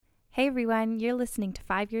Hey everyone, you're listening to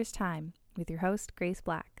 5 Years Time with your host, Grace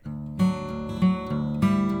Black.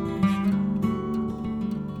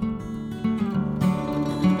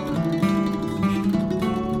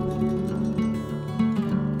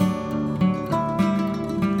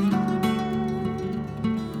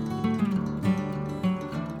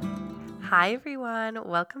 Hi everyone,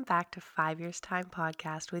 welcome back to 5 Years Time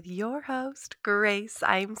podcast with your host, Grace.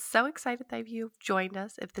 I'm so excited that you've joined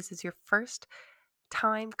us. If this is your first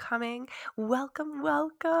time coming, welcome.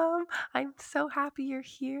 I'm so happy you're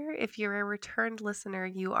here. If you're a returned listener,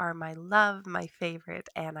 you are my love, my favorite,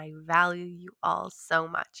 and I value you all so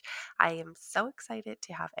much. I am so excited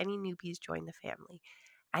to have any newbies join the family.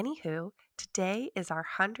 Anywho, today is our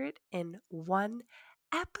 101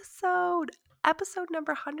 episode. Episode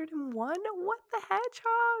number 101. What the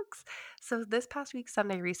hedgehogs? So, this past week's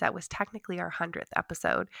Sunday Reset was technically our 100th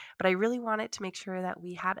episode, but I really wanted to make sure that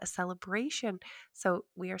we had a celebration. So,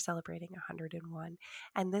 we are celebrating 101,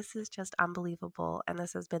 and this is just unbelievable. And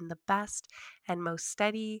this has been the best and most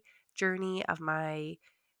steady journey of my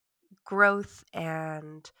growth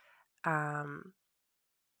and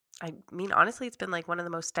I mean, honestly, it's been like one of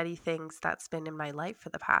the most steady things that's been in my life for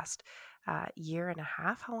the past year and a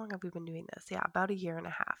half. How long have we been doing this? Yeah, about a year and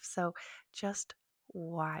a half. So just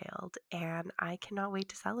wild. And I cannot wait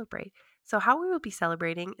to celebrate. So, how we will be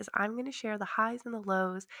celebrating is I'm going to share the highs and the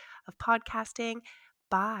lows of podcasting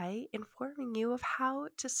by informing you of how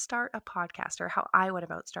to start a podcast or how I went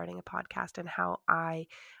about starting a podcast and how I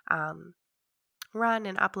um, run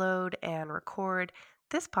and upload and record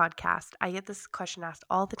this podcast. I get this question asked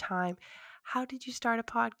all the time. How did you start a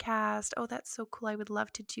podcast? Oh, that's so cool. I would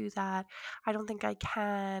love to do that. I don't think I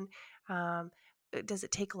can. Does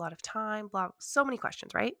it take a lot of time? Blah. So many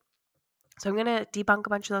questions, right? So I'm going to debunk a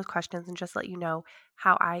bunch of those questions and just let you know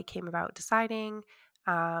how I came about deciding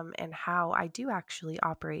and how I do actually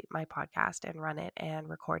operate my podcast and run it and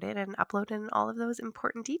record it and upload in all of those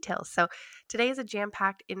important details. So today is a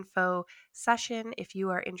jam-packed info session. If you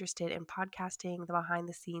are interested in podcasting, the behind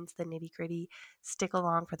the scenes, the nitty-gritty, stick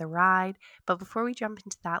along for the ride. But before we jump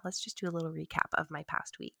into that, let's just do a little recap of my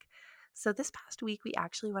past week. So this past week, we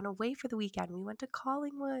actually went away for the weekend. We went to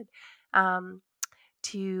Collingwood.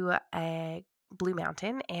 To a Blue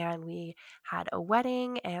Mountain, and we had a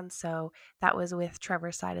wedding, and so that was with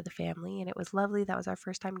Trevor's side of the family, and it was lovely. That was our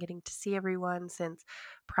first time getting to see everyone since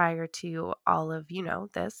prior to all of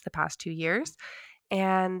the past 2 years.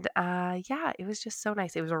 And yeah, it was just so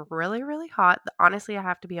nice. It was really hot. Honestly, I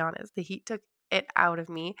have to be honest, the heat took it out of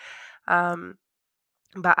me. um,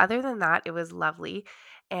 but other than that, it was lovely,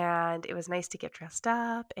 and it was nice to get dressed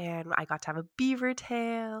up, and I got to have a beaver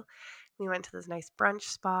tail. We went to this nice brunch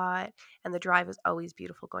spot, and the drive was always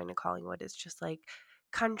beautiful. Going to Collingwood is just like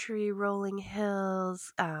country, rolling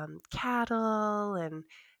hills, cattle, and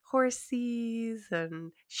horses,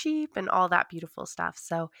 and sheep, and all that beautiful stuff.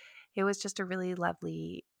 So it was just a really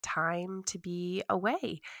lovely time to be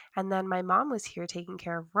away. And then my mom was here taking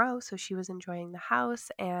care of Rose, so she was enjoying the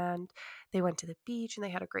house, and they went to the beach, and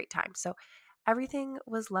they had a great time. So everything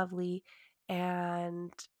was lovely,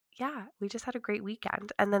 and yeah, we just had a great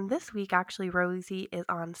weekend. And then this week, actually, Rosie is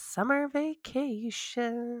on summer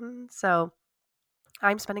vacation. So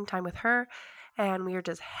I'm spending time with her, and we are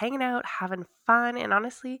just hanging out, having fun. And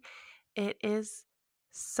honestly, it is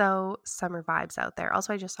so summer vibes out there.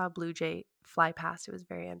 Also, I just saw a blue jay fly past. It was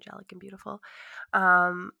very angelic and beautiful.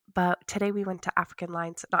 But today we went to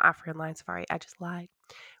not African Lion Safari. I just lied.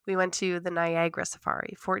 We went to the Niagara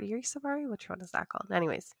Safari, Fort Erie Safari. Which one is that called?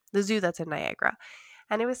 Anyways, the zoo that's in Niagara.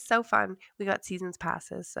 And it was so fun. We got seasons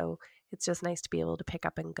passes, so it's just nice to be able to pick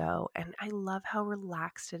up and go. And I love how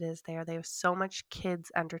relaxed it is there. They have so much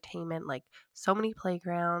kids' entertainment, like so many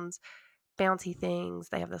playgrounds, bouncy things.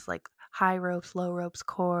 They have this like high ropes, low ropes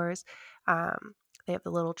course. They have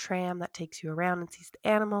the little tram that takes you around and sees the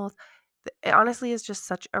animals. It honestly is just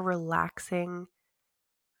such a relaxing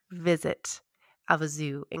visit of a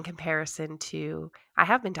zoo in comparison to I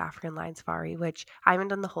have been to African Lion Safari, which I haven't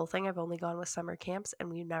done the whole thing. I've only gone with summer camps, and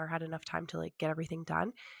we've never had enough time to like get everything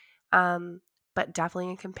done. But definitely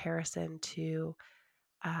in comparison to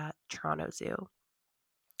Toronto Zoo.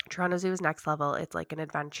 Toronto Zoo is next level. It's like an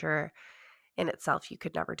adventure in itself. You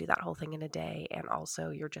could never do that whole thing in a day, and also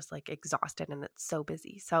you're just like exhausted, and it's so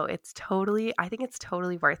busy. So I think it's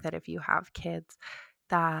totally worth it if you have kids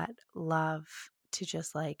that love to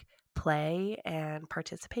just like play and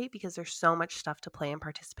participate, because there's so much stuff to play and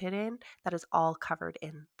participate in that is all covered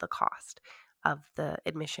in the cost of the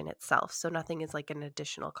admission itself. So nothing is like an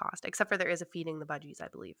additional cost, except for there is a feeding the budgies, I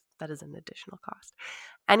believe. That is an additional cost.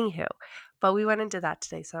 Anywho, but we went into that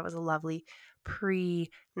today. So that was a lovely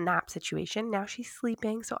pre-nap situation. Now she's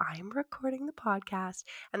sleeping, so I'm recording the podcast.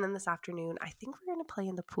 And then this afternoon, I think we're going to play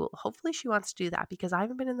in the pool. Hopefully she wants to do that because I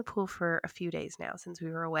haven't been in the pool for a few days now since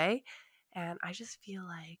we were away. And I just feel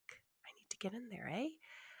like I need to get in there, eh?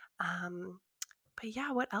 But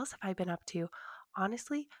yeah, what else have I been up to?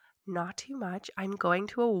 Honestly, not too much. I'm going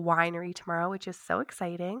to a winery tomorrow, which is so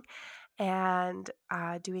exciting, and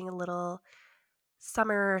doing a little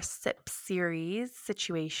summer sip series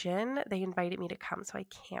situation. They invited me to come, so I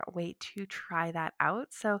can't wait to try that out.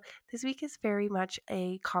 So this week is very much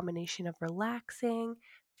a combination of relaxing,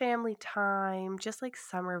 family time, just like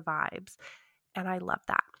summer vibes, and I love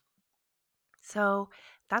that. So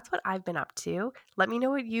that's what I've been up to. Let me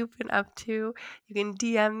know what you've been up to. You can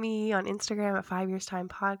DM me on Instagram at 5 Years Time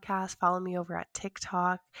Podcast. Follow me over at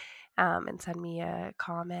TikTok and send me a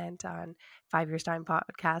comment on 5 Years Time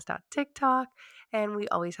Podcast.tiktok. And we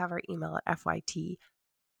always have our email at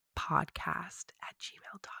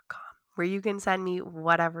fytpodcast@gmail.com where you can send me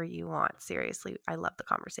whatever you want. Seriously, I love the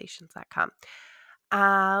conversations that come.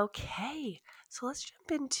 Okay, so let's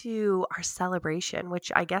jump into our celebration, which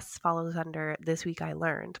I guess follows under This Week I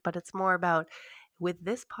Learned, but it's more about with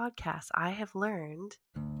this podcast, I have learned.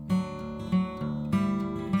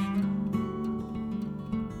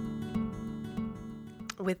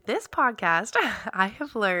 With this podcast, I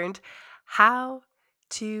have learned how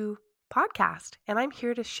to podcast, and I'm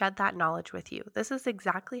here to shed that knowledge with you. This is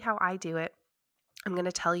exactly how I do it. I'm going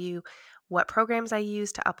to tell you what programs I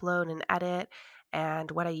use to upload and edit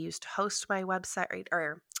and what I use to host my website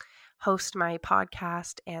or host my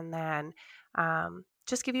podcast, and then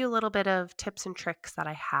just give you a little bit of tips and tricks that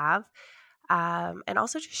I have, and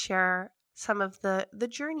also just share some of the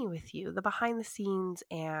journey with you, the behind the scenes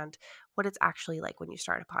and what it's actually like when you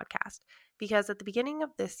start a podcast. Because at the beginning of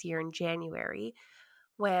this year in January,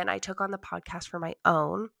 when I took on the podcast for my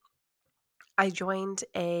own, I joined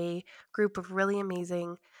a group of really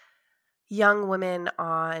amazing young women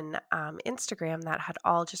on Instagram that had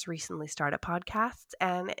all just recently started podcasts.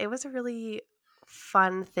 And it was a really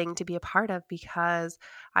fun thing to be a part of because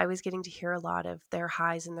I was getting to hear a lot of their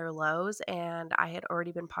highs and their lows. And I had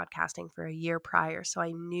already been podcasting for a year prior. So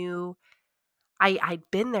I knew I'd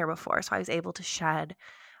been there before. So I was able to shed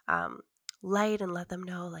um, light and let them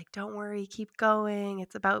know, like, don't worry, keep going.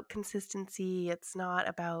 It's about consistency. It's not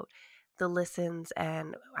about the listens.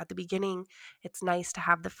 And at the beginning, it's nice to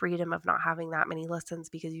have the freedom of not having that many listens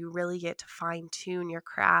because you really get to fine tune your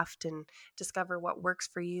craft and discover what works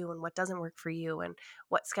for you and what doesn't work for you and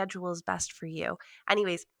what schedule is best for you.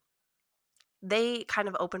 Anyways, they kind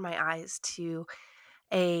of opened my eyes to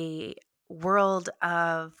a world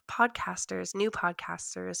of podcasters, new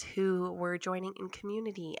podcasters who were joining in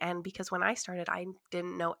community. And because when I started, I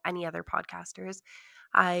didn't know any other podcasters.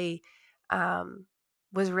 I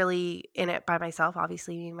was really in it by myself.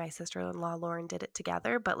 Obviously, me and my sister-in-law, Lauren, did it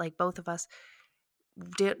together, but like both of us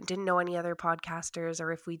didn't know any other podcasters,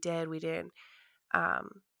 or if we did, we didn't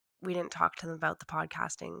talk to them about the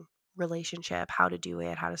podcasting relationship, how to do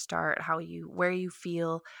it, how to start, where you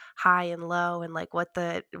feel high and low, and like what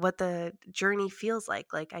the journey feels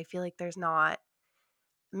like. Like I feel like there's not,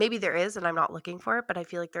 maybe there is and I'm not looking for it, but I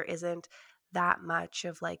feel like there isn't that much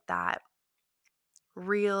of like that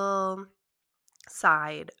real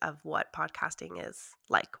side of what podcasting is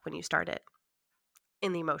like when you start it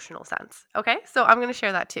in the emotional sense. Okay? So I'm going to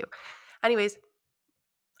share that too. Anyways,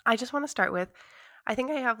 I just want to start with, I think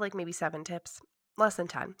I have like maybe 7 tips, less than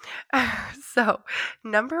 10. So,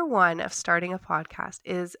 number 1 of starting a podcast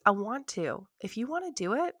is a want to. If you want to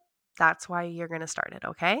do it, that's why you're going to start it,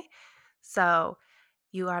 okay? So,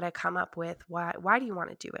 you got to come up with why do you want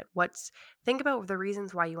to do it? Think about the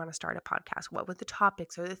reasons why you want to start a podcast. What would the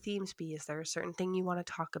topics or the themes be? Is there a certain thing you want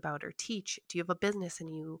to talk about or teach? Do you have a business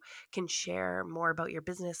and you can share more about your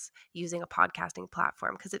business using a podcasting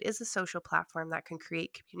platform? Because it is a social platform that can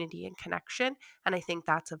create community and connection. And I think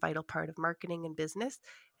that's a vital part of marketing and business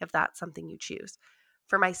if that's something you choose.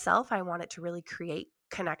 For myself, I wanted to really create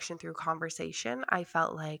connection through conversation. I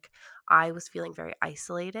felt like I was feeling very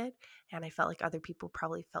isolated, and I felt like other people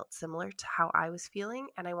probably felt similar to how I was feeling.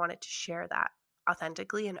 And I wanted to share that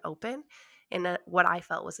authentically and open in what I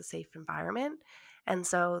felt was a safe environment. And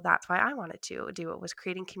so that's why I wanted to do it, was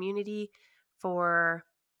creating community for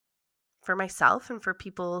myself and for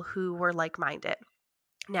people who were like-minded.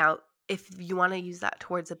 Now, if you want to use that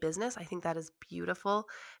towards a business, I think that is beautiful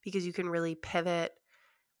because you can really pivot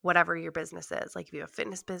whatever your business is. Like if you have a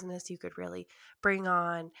fitness business, you could really bring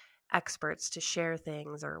on experts to share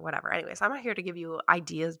things or whatever. Anyways, I'm not here to give you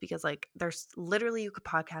ideas because like there's literally, you could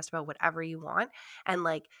podcast about whatever you want. And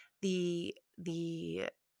like the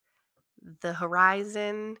the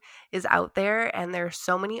horizon is out there and there are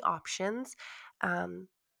so many options.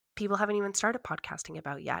 People haven't even started podcasting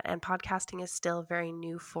about yet, and podcasting is still a very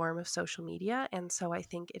new form of social media. And so I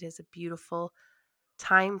think it is a beautiful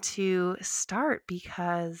time to start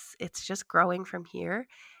because it's just growing from here,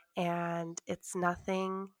 and it's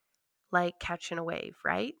nothing like catching a wave,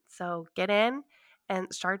 right? So get in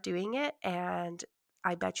and start doing it. And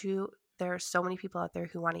I bet you there are so many people out there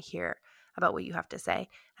who want to hear about what you have to say.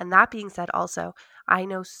 And that being said, also, I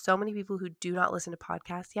know so many people who do not listen to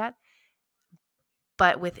podcasts yet.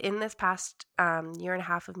 But within this past year and a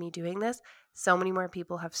half of me doing this, so many more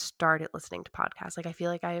people have started listening to podcasts. Like I feel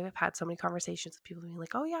like I have had so many conversations with people being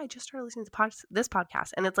like, "Oh yeah, I just started listening to this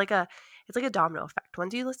podcast," and it's like a domino effect.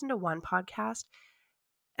 Once you listen to one podcast,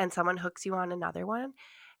 and someone hooks you on another one,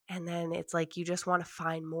 and then it's like you just want to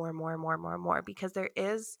find more and more and more and more and more, because there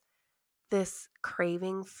is this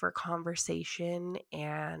craving for conversation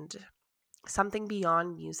and something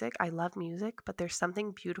beyond music. I love music, but there's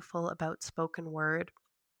something beautiful about spoken word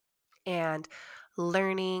and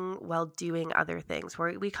learning while doing other things,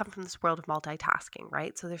 where we come from this world of multitasking,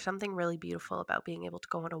 right? So there's something really beautiful about being able to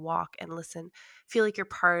go on a walk and listen, feel like you're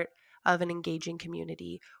part of an engaging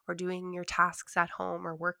community, or doing your tasks at home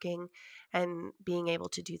or working and being able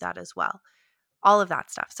to do that as well. All of that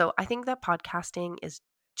stuff. So I think that podcasting is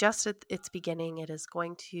just at its beginning. It is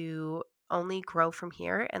going to only grow from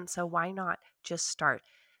here. And so why not just start?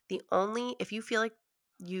 If you feel like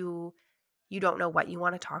you don't know what you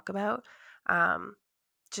want to talk about, um,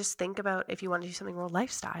 just think about if you want to do something more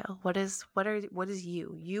lifestyle. What is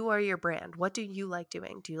you? You are your brand. What do you like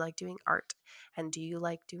doing? Do you like doing art? And do you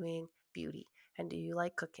like doing beauty? And do you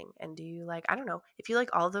like cooking? And do you like, I don't know, if you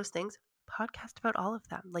like all of those things, podcast about all of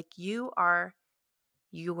them. Like, you are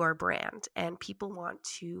your brand, and people want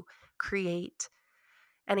to create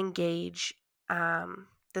and engage,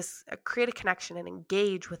 create a connection and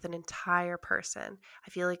engage with an entire person. I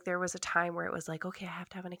feel like there was a time where it was like, okay, I have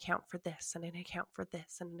to have an account for this and an account for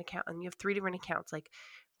this and an account, and you have 3 different accounts, like,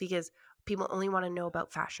 because people only want to know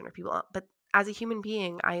about fashion, or but as a human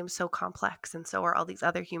being, I am so complex, and so are all these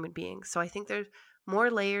other human beings. So I think there's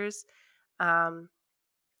more layers um,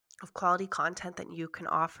 of quality content that you can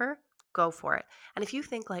offer. Go for it. And if you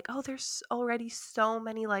think like, oh, there's already so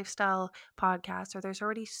many lifestyle podcasts, or there's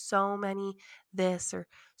already so many this, or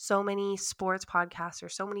so many sports podcasts, or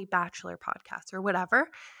so many bachelor podcasts, or whatever,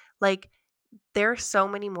 like, there are so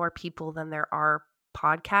many more people than there are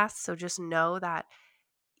podcasts. So just know that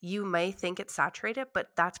you may think it's saturated, but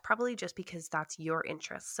that's probably just because that's your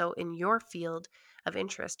interest. So in your field of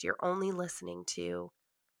interest, you're only listening to,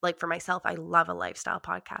 like, for myself, I love a lifestyle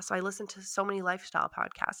podcast. So I listen to so many lifestyle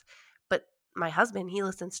podcasts. But my husband, he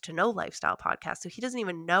listens to no lifestyle podcasts. So he doesn't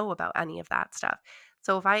even know about any of that stuff.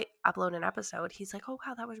 So if I upload an episode, he's like, "Oh,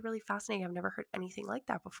 wow, that was really fascinating. I've never heard anything like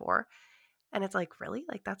that before." And it's like, really?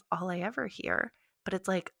 Like, that's all I ever hear. But it's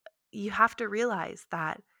like, you have to realize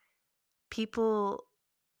that people,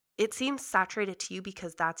 it seems saturated to you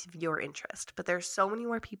because that's your interest. But there's so many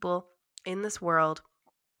more people in this world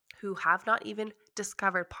who have not even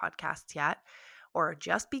discovered podcasts yet, or are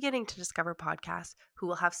just beginning to discover podcasts, who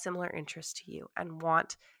will have similar interests to you and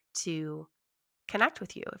want to connect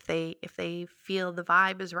with you if they feel the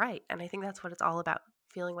vibe is right. And I think that's what it's all about,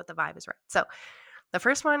 feeling what the vibe is right. So the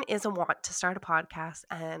first one is a want to start a podcast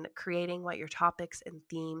and creating what your topics and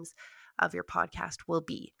themes of your podcast will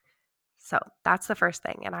be. So that's the first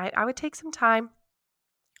thing. And I would take some time.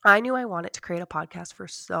 I knew I wanted to create a podcast for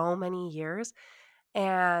so many years,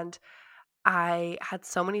 and I had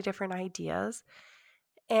so many different ideas.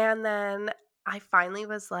 And then I finally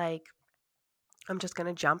was like, I'm just going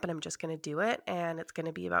to jump and I'm just going to do it. And it's going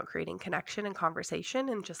to be about creating connection and conversation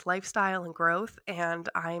and just lifestyle and growth. And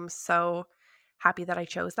I'm so happy that I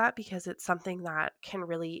chose that, because it's something that can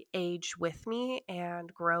really age with me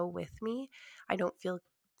and grow with me. I don't feel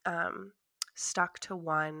stuck to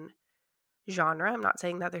one genre. I'm not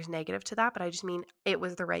saying that there's negative to that, but I just mean it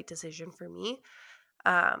was the right decision for me.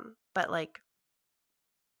 But like,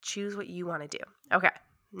 choose what you want to do. Okay,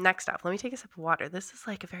 next up, let me take a sip of water. This is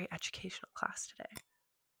like a very educational class today.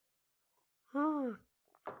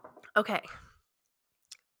 Okay,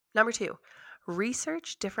 number 2,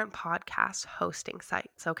 research different podcast hosting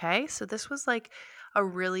sites. Okay, so this was like a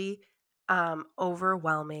really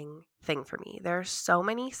overwhelming thing for me. There are so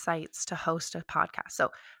many sites to host a podcast. So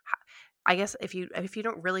I guess if you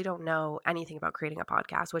don't know anything about creating a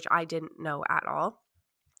podcast, which I didn't know at all,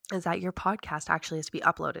 is that your podcast actually has to be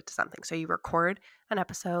uploaded to something. So you record an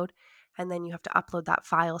episode, and then you have to upload that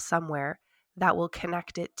file somewhere that will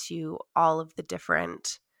connect it to all of the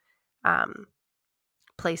different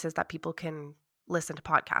places that people can listen to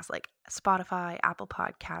podcasts like Spotify, Apple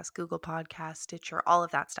Podcasts, Google Podcasts, Stitcher, all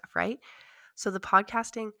of that stuff, right? So the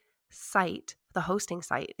podcasting site, the hosting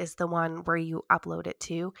site, is the one where you upload it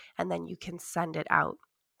to, and then you can send it out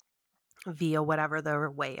via whatever the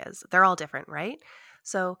way is. They're all different, right?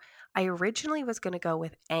 So I originally was going to go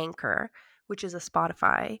with Anchor, which is a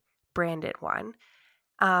Spotify branded one,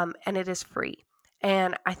 and it is free.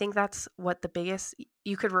 And I think that's what the biggest,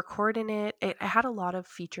 you could record in it. It had a lot of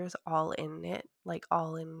features all in it, like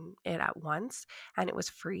all in it at once, and it was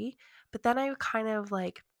free. But then I kind of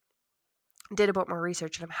like did a bit more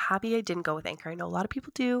research, and I'm happy I didn't go with Anchor. I know a lot of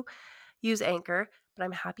people do use Anchor, but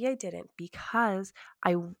I'm happy I didn't, because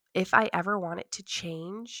if I ever want it to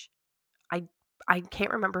change, I I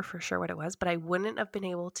can't remember for sure what it was, but I wouldn't have been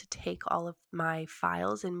able to take all of my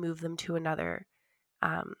files and move them to another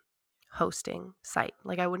um, hosting site.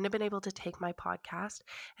 Like, I wouldn't have been able to take my podcast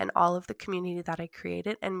and all of the community that I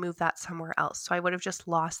created and move that somewhere else. So I would have just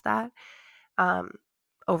lost that um,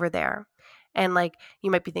 over there. And like,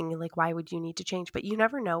 you might be thinking like, why would you need to change? But you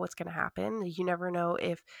never know what's going to happen. You never know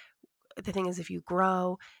if the thing is, if you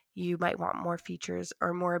grow, you might want more features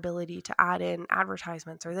or more ability to add in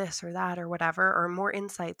advertisements or this or that or whatever, or more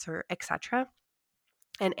insights or etc.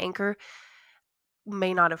 And Anchor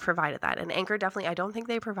may not have provided that. And Anchor definitely, I don't think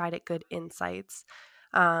they provided good insights,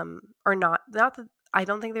 or not that I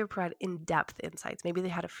don't think they provide in-depth insights. Maybe they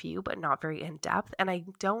had a few, but not very in-depth. And I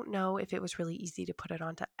don't know if it was really easy to put it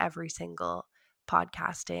onto every single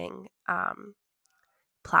podcasting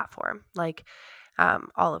platform, like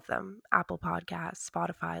all of them, Apple Podcasts,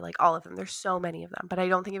 Spotify, like all of them. There's so many of them, but I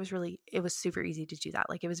don't think it was super easy to do that.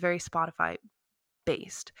 Like, it was very Spotify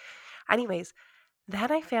based. Anyways,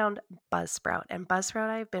 then I found Buzzsprout, and Buzzsprout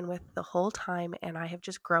I've been with the whole time, and I have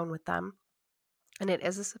just grown with them. And it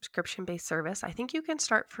is a subscription based service. I think you can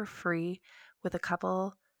start for free with a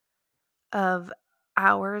couple of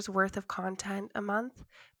hours worth of content a month,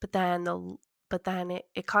 but then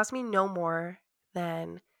it cost me no more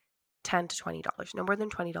than $10 to $20, no more than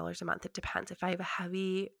 $20 a month. It depends. If I have a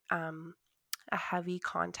heavy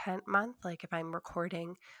content month, like if I'm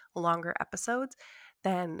recording longer episodes,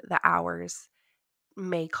 then the hours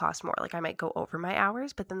may cost more. Like, I might go over my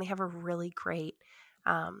hours, but then they have a really great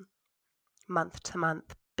month to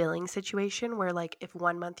month billing situation where, like, if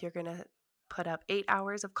one month you're going to put up 8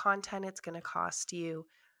 hours of content, it's going to cost you,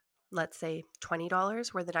 let's say,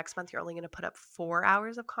 $20, where the next month you're only going to put up 4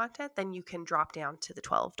 hours of content, then you can drop down to the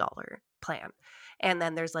 $12 plan. And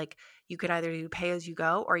then there's like, you can either do pay as you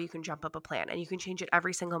go, or you can jump up a plan, and you can change it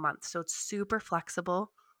every single month. So it's super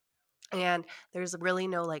flexible, and there's really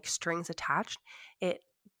no like strings attached. It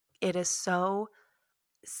is so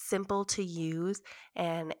simple to use,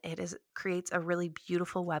 and creates a really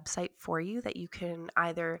beautiful website for you that you can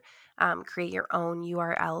either create your own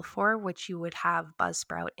URL for, which you would have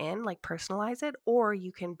Buzzsprout in, like personalize it, or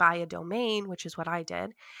you can buy a domain, which is what I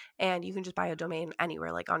did, and you can just buy a domain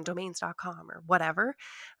anywhere, like on domains.com or whatever,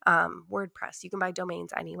 WordPress. You can buy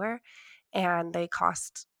domains anywhere, and they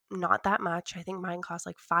cost not that much. I think mine cost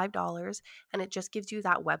like $5, and it just gives you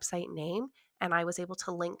that website name, and I was able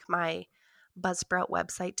to link my Buzzsprout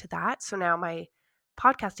website to that. So now my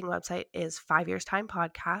podcasting website is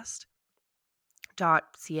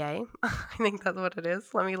 5yearstimepodcast.ca. I think that's what it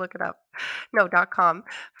is. Let me look it up. No, .com.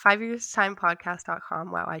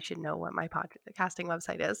 5yearstimepodcast.com. Wow, I should know what my podcasting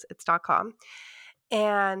website is. It's .com.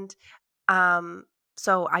 And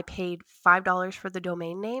so I paid $5 for the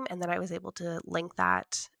domain name, and then I was able to link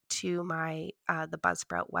that to my the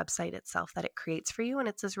Buzzsprout website itself that it creates for you. And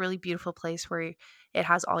it's this really beautiful place where it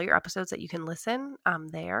has all your episodes that you can listen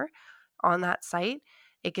there on that site.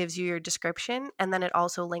 It gives you your description, and then it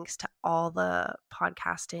also links to all the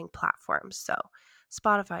podcasting platforms. So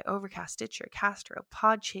Spotify, Overcast, Stitcher, Castro,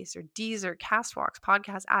 Podchaser, Deezer, Castbox,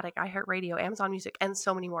 Podcast Addict, iHeartRadio, Amazon Music, and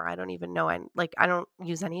so many more. I don't even know. I don't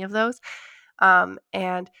use any of those.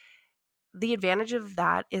 And the advantage of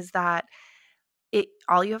that is that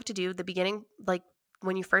all you have to do, the beginning, like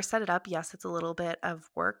when you first set it up, yes, it's a little bit of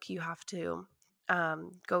work. You have to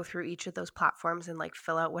go through each of those platforms and like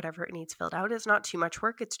fill out whatever it needs filled out. It's not too much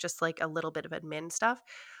work. It's just like a little bit of admin stuff.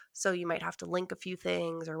 So you might have to link a few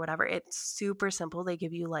things or whatever. It's super simple. They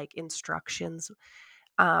give you like instructions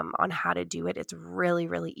on how to do it. It's really,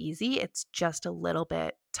 really easy. It's just a little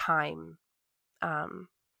bit time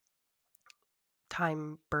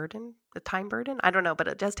burden. I don't know, but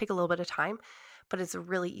it does take a little bit of time. But it's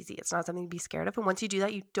really easy. It's not something to be scared of. And once you do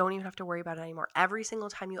that, you don't even have to worry about it anymore. Every single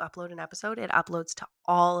time you upload an episode, it uploads to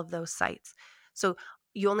all of those sites. So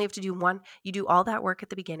you only have to do one. You do all that work at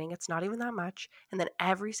the beginning. It's not even that much. And then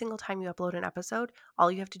every single time you upload an episode,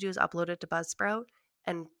 all you have to do is upload it to Buzzsprout.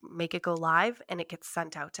 and make it go live, and it gets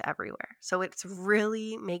sent out to everywhere. So it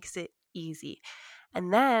really makes it easy.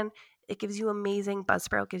 And then it gives you amazing,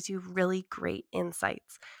 Buzzsprout gives you really great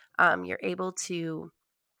insights. You're able to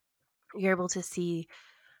see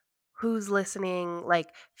who's listening, like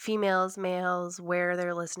females, males, where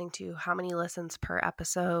they're listening to, how many listens per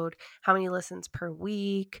episode, how many listens per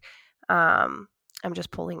week. I'm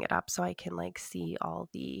just pulling it up so I can like see all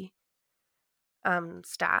the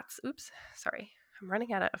stats. Oops, sorry. I'm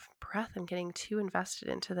running out of breath. I'm getting too invested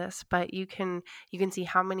into this, but you can see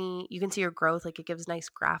how many, you can see your growth. Like it gives nice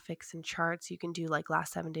graphics and charts. You can do like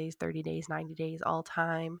last 7 days, 30 days, 90 days, all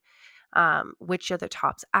time. Which are the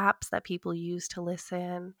top apps that people use to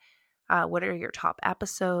listen? What are your top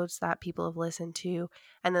episodes that people have listened to?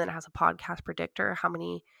 And then it has a podcast predictor,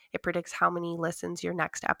 it predicts how many listens your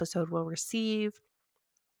next episode will receive.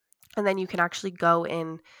 And then you can actually go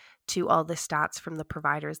in to all the stats from the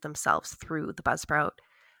providers themselves through the Buzzsprout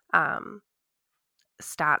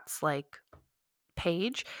stats like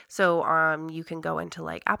page. So you can go into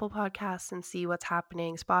like Apple Podcasts and see what's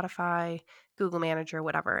happening, Spotify, Google Manager,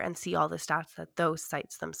 whatever, and see all the stats that those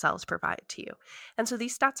sites themselves provide to you. And so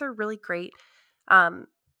these stats are really great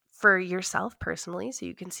for yourself personally, so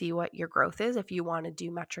you can see what your growth is if you want to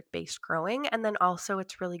do metric-based growing. And then also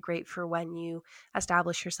it's really great for when you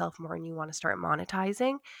establish yourself more and you want to start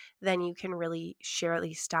monetizing, then you can really share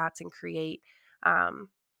these stats and create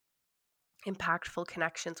impactful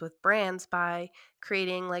connections with brands by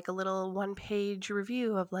creating like a little 1-page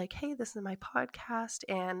review of like, hey, this is my podcast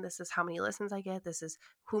and this is how many listens I get, this is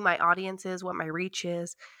who my audience is, what my reach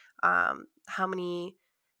is, how many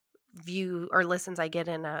view or listens I get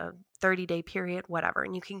in a 30-day period, whatever.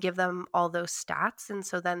 And you can give them all those stats, and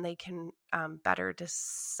so then they can better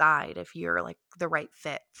decide if you're like the right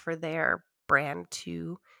fit for their brand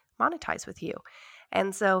to monetize with you.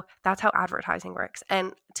 And so that's how advertising works.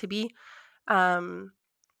 And to be a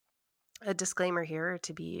disclaimer here,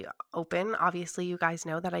 to be open, obviously you guys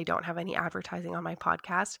know that I don't have any advertising on my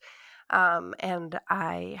podcast. And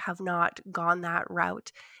I have not gone that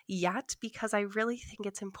route yet because I really think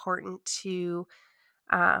it's important to,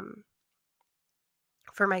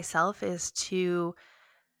 for myself, is to,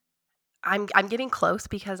 I'm getting close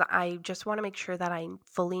because I just want to make sure that I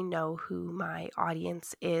fully know who my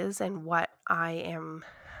audience is and what I am,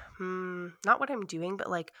 not what I'm doing, but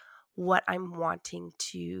like what I'm wanting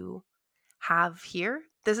to have here.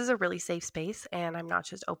 This is a really safe space, and I'm not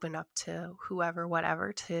just open up to whoever,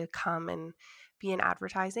 whatever, to come and be in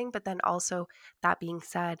advertising. But then also, that being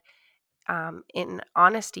said, in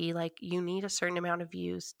honesty, like you need a certain amount of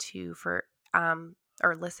views for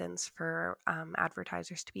or listens for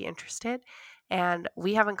advertisers to be interested. And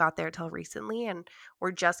we haven't got there till recently, and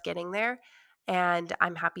we're just getting there. And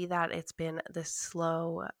I'm happy that it's been this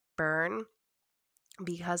slow burn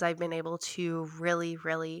because I've been able to really,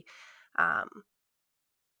 really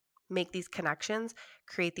make these connections,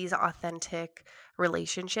 create these authentic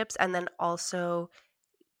relationships, and then also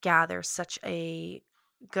gather such a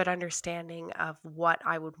good understanding of what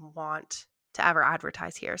I would want to ever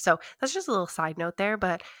advertise here. So that's just a little side note there,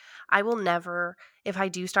 but I will never, if I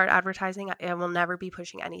do start advertising, I will never be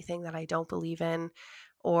pushing anything that I don't believe in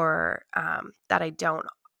or that I don't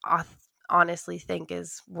honestly think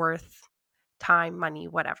is worth time, money,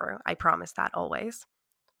 whatever. I promise that always.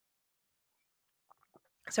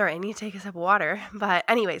 Sorry, I need to take a sip of water. But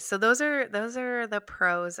anyways, so those are the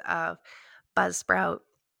pros of Buzzsprout,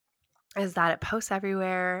 is that it posts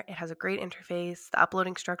everywhere. It has a great interface. The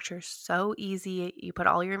uploading structure is so easy. You put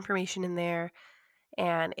all your information in there,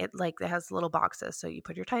 and it has little boxes. So you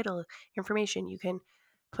put your title, your information. You can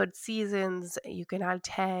put seasons. You can add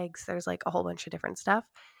tags. There's like a whole bunch of different stuff.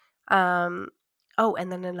 Oh,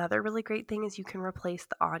 and then another really great thing is you can replace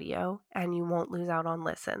the audio and you won't lose out on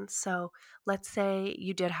listens. So let's say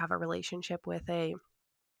you did have a relationship with a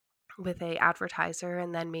advertiser,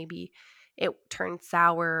 and then maybe it turned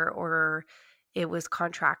sour or it was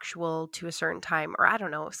contractual to a certain time, or I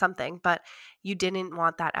don't know, something, but you didn't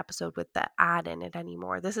want that episode with the ad in it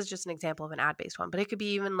anymore. This is just an example of an ad-based one, but it could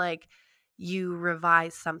be even like you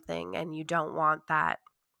revise something and you don't want that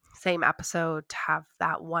same episode to have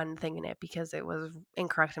that one thing in it because it was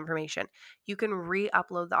incorrect information. You can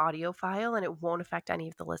re-upload the audio file and it won't affect any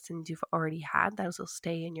of the listens you've already had. Those will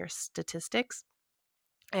stay in your statistics.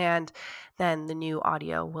 And then the new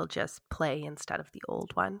audio will just play instead of the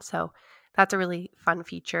old one. So that's a really fun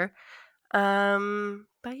feature.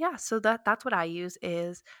 But yeah, so that's what I use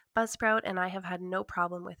is Buzzsprout, and I have had no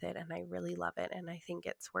problem with it, and I really love it, and I think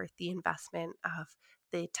it's worth the investment of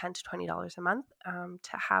the $10 to $20 a month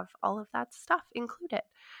to have all of that stuff included.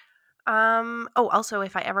 Also,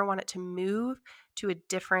 if I ever wanted to move to a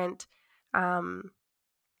different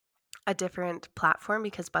platform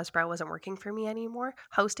because Buzzsprout wasn't working for me anymore,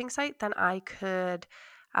 hosting site, then I could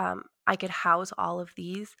house all of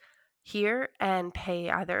these here and pay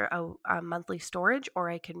either a monthly storage, or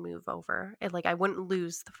I could move over. I wouldn't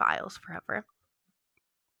lose the files forever.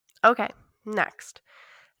 Okay, next.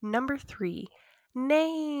 Number 3,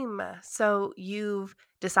 name. So you've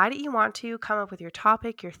decided you want to come up with your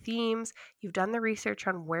topic, your themes. You've done the research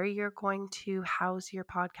on where you're going to house your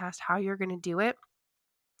podcast, how you're going to do it.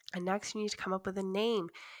 And next, you need to come up with a name.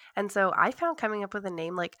 And so I found coming up with a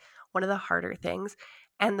name like one of the harder things.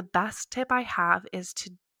 And the best tip I have is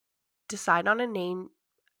to decide on a name.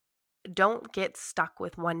 Don't get stuck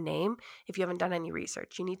with one name if you haven't done any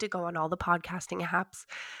research. You need to go on all the podcasting apps,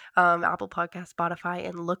 Apple Podcast, Spotify,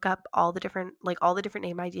 and look up all the different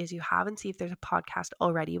name ideas you have and see if there's a podcast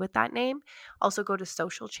already with that name. Also go to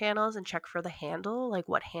social channels and check for the handle, like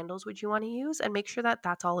what handles would you want to use, and make sure that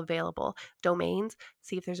that's all available. Domains,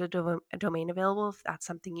 see if there's a domain available if that's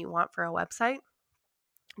something you want for a website.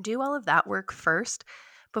 Do all of that work first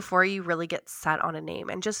before you really get set on a name,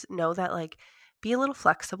 and just know that be a little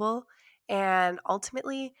flexible. And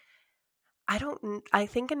ultimately, I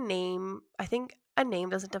think a name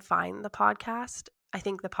doesn't define the podcast. I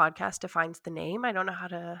think the podcast defines the name. I don't know how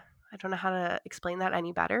to explain that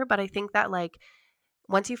any better, but I think that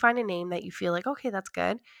once you find a name that you feel like, okay, that's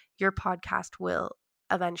good, your podcast will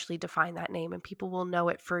eventually define that name and people will know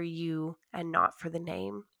it for you and not for the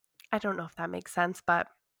name. I don't know if that makes sense, but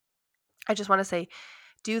I just want to say,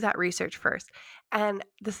 do that research first. And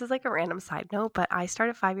this is like a random side note, but I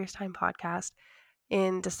started 5 Years Time podcast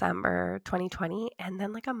in December 2020. And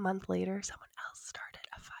then a month later, someone else started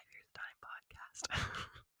a 5 Years Time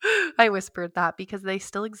podcast. I whispered that because they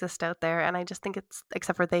still exist out there. And I just think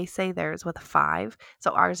except for they say theirs with a 5.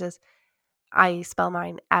 So ours is, I spell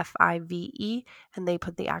mine FIVE, and they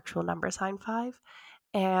put the actual number sign 5.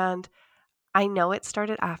 And I know it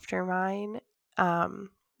started after mine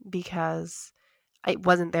because I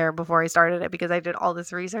wasn't there before I started it, because I did all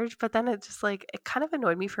this research, but then it just it kind of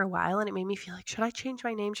annoyed me for a while, and it made me feel like, should I change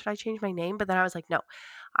my name? Should I change my name? But then I was like, no,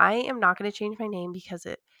 I am not going to change my name because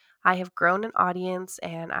I have grown an audience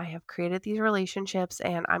and I have created these relationships,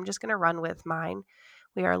 and I'm just going to run with mine.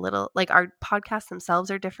 We are our podcasts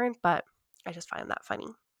themselves are different, but I just find that funny.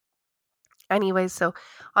 Anyways, so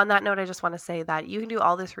on that note, I just want to say that you can do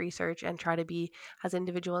all this research and try to be as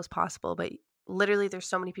individual as possible, but literally there's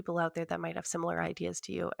so many people out there that might have similar ideas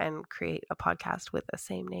to you and create a podcast with the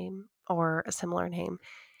same name or a similar name,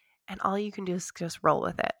 and all you can do is just roll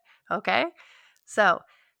with it. Okay, so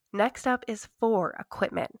next up is 4,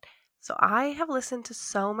 equipment. So I have listened to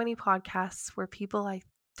so many podcasts where people, I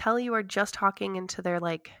tell you, are just talking into their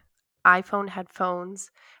iPhone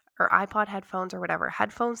headphones or iPod headphones or whatever,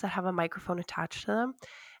 headphones that have a microphone attached to them.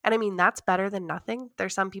 And I mean, that's better than nothing.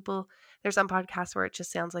 There's some podcasts where it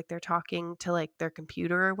just sounds like they're talking to their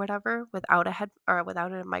computer or whatever without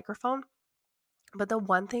a microphone. But the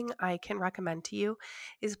one thing I can recommend to you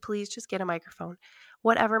is please just get a microphone,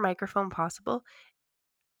 whatever microphone possible.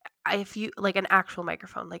 If you an actual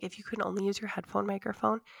microphone, if you can only use your headphone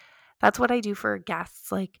microphone, that's what I do for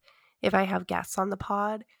guests. If I have guests on the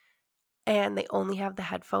pod and they only have the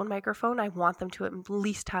headphone microphone, I want them to at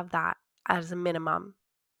least have that as a minimum,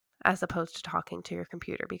 as opposed to talking to your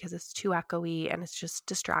computer, because it's too echoey and it's just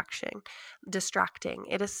distracting.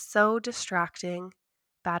 It is so distracting.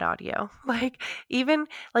 Bad audio. Even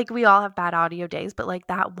we all have bad audio days, but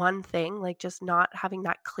that one thing, just not having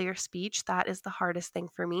that clear speech, that is the hardest thing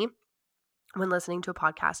for me when listening to a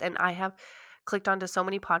podcast. And I have clicked onto so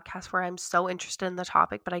many podcasts where I'm so interested in the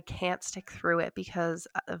topic, but I can't stick through it because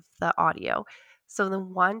of the audio. So the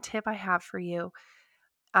one tip I have for you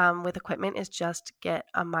with equipment is just get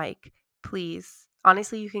a mic, please.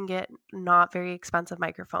 Honestly, you can get not very expensive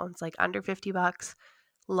microphones, under $50,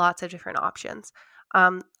 lots of different options.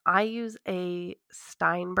 I use a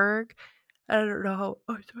Steinberg. I don't know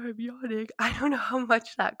how, sorry, I'm yawning. I don't know how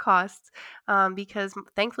much that costs because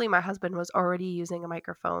thankfully my husband was already using a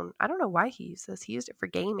microphone. I don't know why he used this. He used it for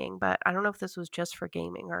gaming, but I don't know if this was just for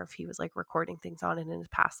gaming or if he was recording things on it in his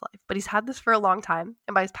past life. But he's had this for a long time.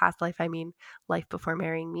 And by his past life, I mean life before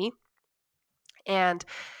marrying me. And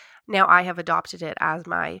now I have adopted it as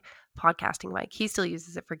my podcasting mic. He still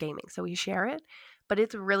uses it for gaming, so we share it. But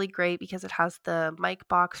it's really great because it has the mic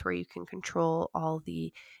box where you can control all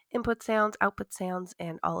the input sounds, output sounds,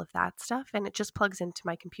 and all of that stuff. And it just plugs into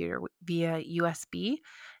my computer via USB.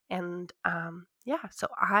 And so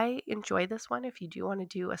I enjoy this one. If you do want to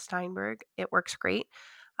do a Steinberg, it works great.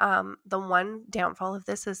 The one downfall of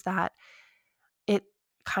this is that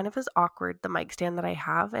kind of is awkward, the mic stand that I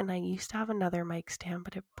have. And I used to have another mic stand,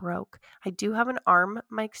 but it broke. I do have an arm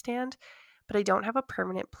mic stand, but I don't have a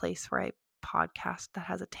permanent place where I podcast that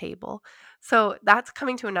has a table. So that's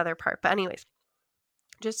coming to another part. But anyways,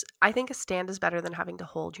 I think a stand is better than having to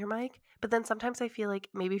hold your mic. But then sometimes I feel like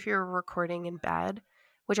maybe if you're recording in bed,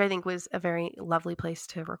 which I think was a very lovely place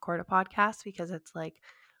to record a podcast because it's like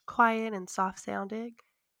quiet and soft sounding,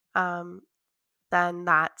 um, then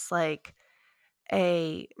that's like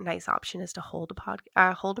a nice option is to hold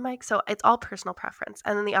a mic. So it's all personal preference.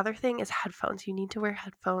 And then the other thing is headphones. You need to wear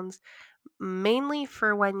headphones mainly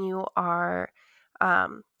for when you are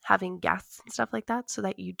having guests and stuff like that, so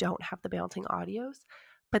that you don't have the bouncing audios.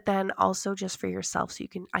 But then also just for yourself, so you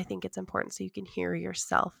can. I think it's important so you can hear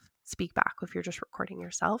yourself speak back if you're just recording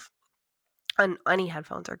yourself. And any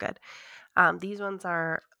headphones are good. These ones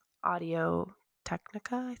are Audio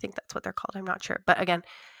Technica. I think that's what they're called. I'm not sure, but again,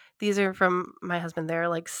 these are from my husband. They're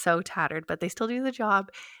like so tattered, but they still do the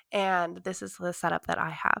job. And this is the setup that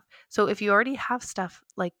I have. So if you already have stuff,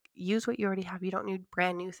 like use what you already have. You don't need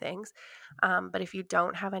brand new things. But if you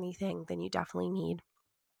don't have anything, then you definitely need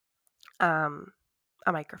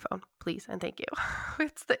a microphone, please and thank you.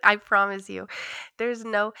 I promise you, there's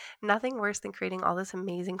nothing worse than creating all this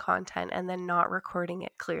amazing content and then not recording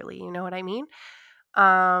it clearly. You know what I mean?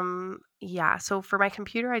 Yeah. So for my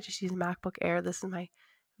computer, I just use MacBook Air. This is my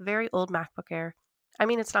very old MacBook Air. I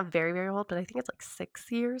mean, it's not very, very old, but I think it's like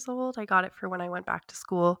 6 years old. I got it for when I went back to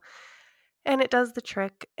school, and it does the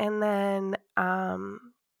trick. And then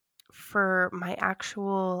for my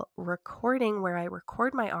actual recording, where I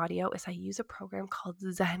record my audio, is I use a program called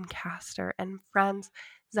Zencastr. And friends,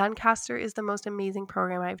 Zencastr is the most amazing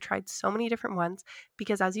program. I've tried so many different ones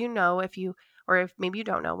because, as you know, if maybe you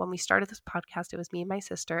don't know, when we started this podcast, it was me and my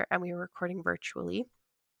sister, and we were recording virtually.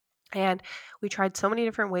 And we tried so many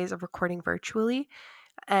different ways of recording virtually,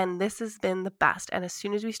 and this has been the best. And as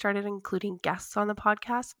soon as we started including guests on the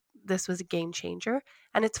podcast, this was a game changer.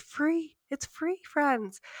 And it's free. It's free,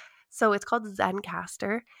 friends. So it's called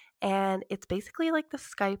Zencastr, and it's basically like the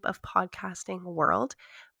Skype of podcasting world,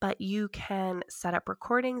 but you can set up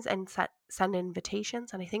recordings and send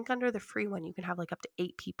invitations. And I think under the free one, you can have like up to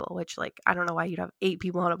 8 people, which, like, I don't know why you'd have 8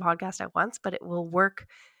 people on a podcast at once, but it will work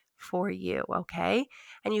for you. Okay.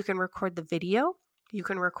 And you can record the video, you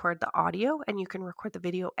can record the audio, and you can record the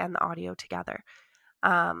video and the audio together.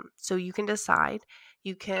 So you can decide.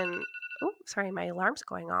 Oh, sorry, my alarm's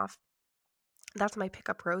going off. That's my Pick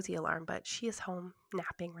Up Rosie alarm, but she is home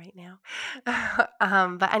napping right now.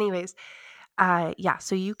 But anyways, yeah,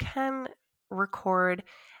 so you can record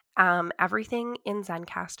everything in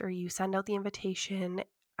Zencastr. You send out the invitation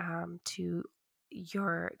to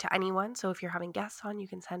anyone. So if you're having guests on, you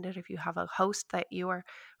can send it. If you have a host that you are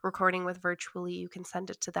recording with virtually, you can send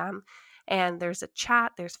it to them. And there's a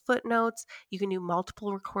chat, there's footnotes. You can do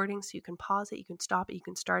multiple recordings, so you can pause it, you can stop it, you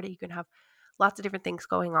can start it, you can have lots of different things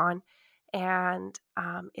going on. And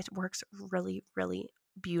it works really, really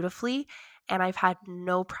beautifully. And I've had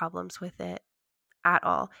no problems with it at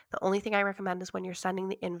all. The only thing I recommend is when you're sending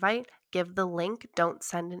the invite, give the link. Don't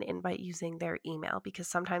send an invite using their email, because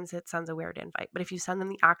sometimes it sends a weird invite. But if you send them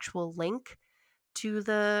the actual link to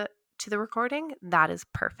the recording, that is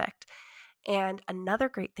perfect. And another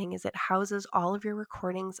great thing is it houses all of your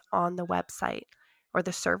recordings on the website or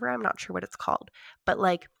the server. I'm not sure what it's called, but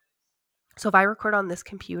so if I record on this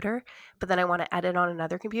computer, but then I want to edit on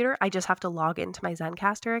another computer, I just have to log into my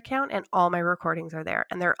Zencastr account and all my recordings are there,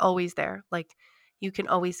 and they're always there. Like, you can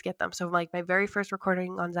always get them. So like my very first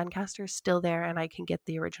recording on Zencastr is still there, and I can get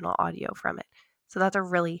the original audio from it. So that's a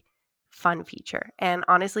really fun feature. And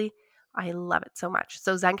honestly, I love it so much.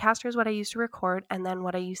 So Zencastr is what I use to record, and then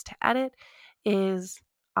what I use to edit is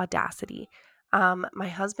Audacity. My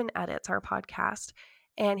husband edits our podcast,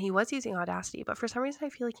 and he was using Audacity, but for some reason I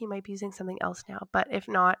feel like he might be using something else now. But if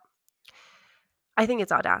not, I think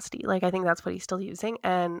it's Audacity. Like, I think that's what he's still using,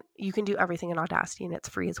 and you can do everything in Audacity, and it's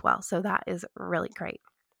free as well. So that is really great.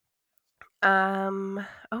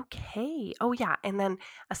 Okay. Oh yeah, and then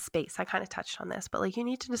a space. I kind of touched on this, but like, you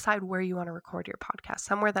need to decide where you want to record your podcast.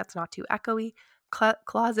 Somewhere that's not too echoey.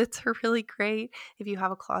 Closets are really great. If you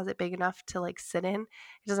have a closet big enough to like sit in,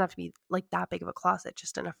 it doesn't have to be like that big of a closet,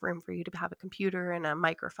 just enough room for you to have a computer and a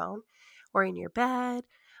microphone, or in your bed,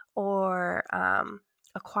 or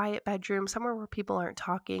a quiet bedroom, somewhere where people aren't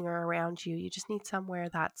talking or around you. You just need somewhere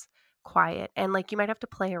that's quiet. And like, you might have to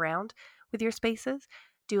play around with your spaces,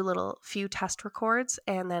 do a few test records,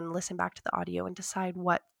 and then listen back to the audio and decide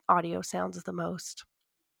what audio sounds the most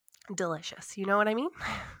delicious. You know what I mean?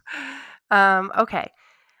 Okay,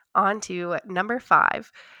 on to number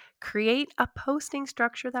 5, Create a posting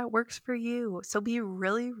structure that works for you. So be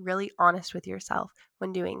really, really honest with yourself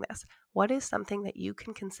when doing this. What is something that you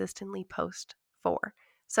can consistently post for?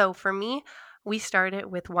 So for me, we started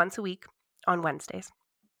with once a week on Wednesdays.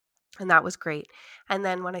 And that was great. And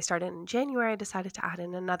then when I started in January, I decided to add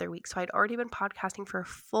in another week. So I'd already been podcasting for a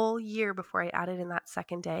full year before I added in that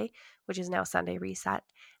second day, which is now Sunday Reset.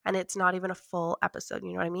 And it's not even a full episode.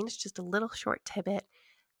 You know what I mean? It's just a little short tidbit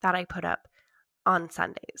that I put up on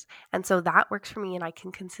Sundays. And so that works for me, and I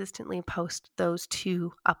can consistently post those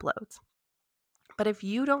 2 uploads. But if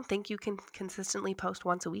you don't think you can consistently post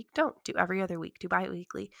once a week, don't. Do every other week, do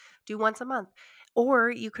bi-weekly, do once a month. Or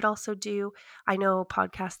you could also do, I know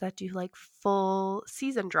podcasts that do like full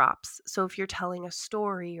season drops. So if you're telling a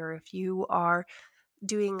story, or if you are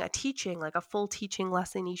doing a teaching, like a full teaching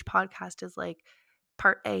lesson, each podcast is like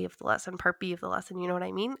part A of the lesson, part B of the lesson, you know what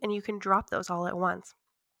I mean? And you can drop those all at once.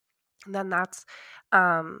 And then that's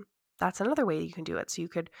another way you can do it. So you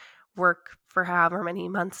could work for however many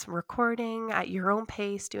months recording at your own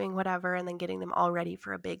pace, doing whatever, and then getting them all ready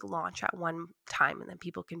for a big launch at one time. And then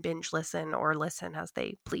people can binge listen or listen as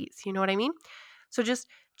they please. You know what I mean? So just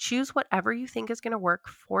choose whatever you think is going to work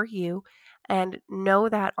for you, and know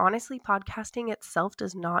that honestly, podcasting itself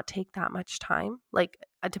does not take that much time. Like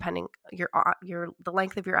depending the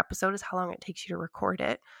length of your episode is how long it takes you to record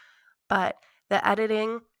it. But the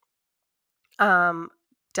editing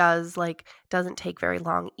doesn't take very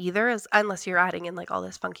long either, unless you're adding in like all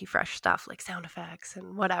this funky fresh stuff like sound effects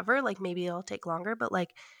and whatever. Like maybe it'll take longer, but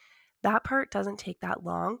like that part doesn't take that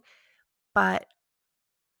long. But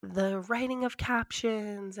the writing of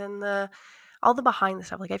captions and all the behind the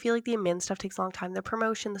stuff, like I feel like the admin stuff takes a long time, the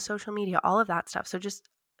promotion, the social media, all of that stuff. So just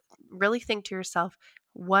really think to yourself,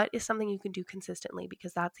 what is something you can do consistently,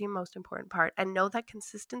 because that's the most important part. And know that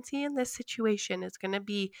consistency in this situation is going to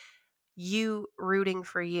be you rooting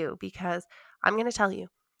for you, because I'm going to tell you,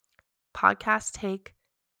 podcasts take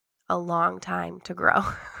a long time to grow.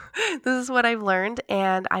 This is what I've learned,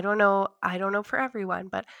 and I don't know for everyone,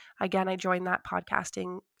 but again, I joined that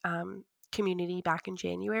podcasting community back in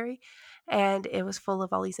January, and it was full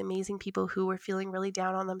of all these amazing people who were feeling really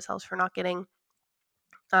down on themselves for not getting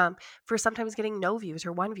for sometimes getting no views,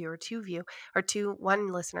 or one view, or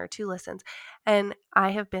one listener, 2 listens. And I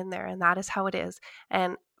have been there, and that is how it is.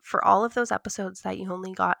 And for all of those episodes that you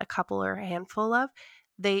only got a couple or a handful of,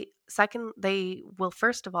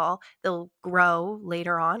 first of all, they'll grow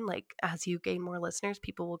later on. Like as you gain more listeners,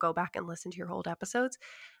 people will go back and listen to your old episodes.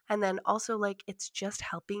 And then also, like, it's just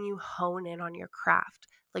helping you hone in on your craft.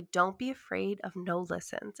 Like, don't be afraid of no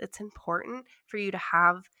listens. It's important for you to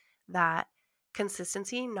have that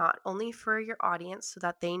consistency, not only for your audience so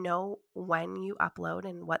that they know when you upload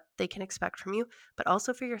and what they can expect from you, but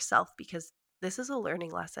also for yourself, because this is a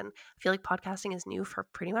learning lesson. I feel like podcasting is new for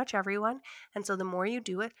pretty much everyone. And so the more you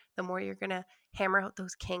do it, the more you're going to hammer out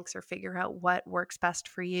those kinks, or figure out what works best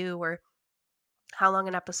for you, or how long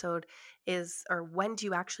an episode is, or when do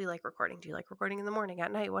you actually like recording? Do you like recording in the morning,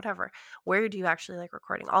 at night, whatever? Where do you actually like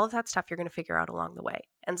recording? All of that stuff you're going to figure out along the way.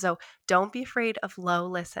 And so don't be afraid of low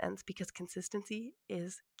listens, because consistency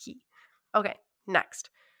is key. Okay,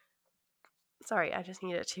 next. Sorry, I just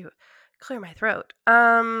needed to clear my throat.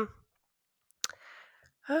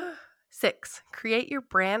 6, create your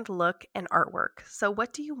brand look and artwork. So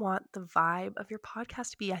what do you want the vibe of your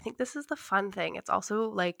podcast to be? I think this is the fun thing. It's also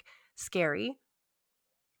like scary,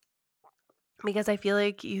 because I feel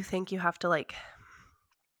like you think you have to, like,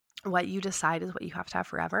 what you decide is what you have to have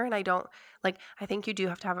forever. And I don't, like, I think you do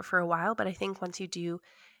have to have it for a while, but I think once you do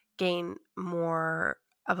gain more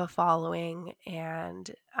of a following and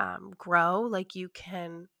grow, like, you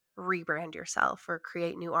can rebrand yourself or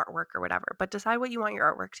create new artwork or whatever. But decide what you want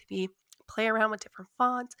your artwork to be. Play around with different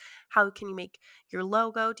fonts. How can you make your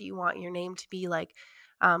logo? Do you want your name to be like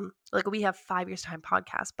we have 5 Years Time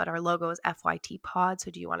podcast, but our logo is FYT Pod.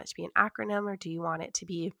 So do you want it to be an acronym, or do you want it to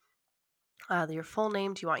be your full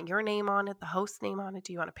name? Do you want your name on it, the host name on it?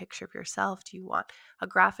 Do you want a picture of yourself? Do you want a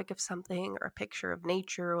graphic of something, or a picture of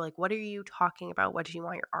nature? Like, what are you talking about? What do you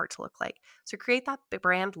want your art to look like? So create that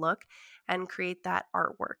brand look and create that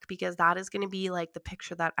artwork, because that is going to be like the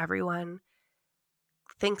picture that everyone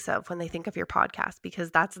thinks of when they think of your podcast,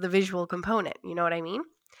 because that's the visual component. You know what I mean?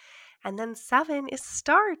 And then 7 is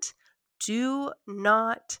start. Do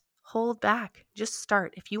not hold back. Just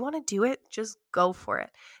start. If you want to do it, just go for it.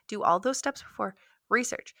 Do all those steps before.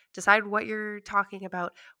 Research. Decide what you're talking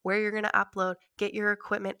about, where you're going to upload, get your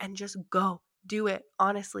equipment, and just go. Do it,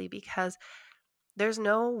 honestly, because there's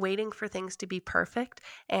no waiting for things to be perfect.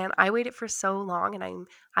 And I waited for so long, and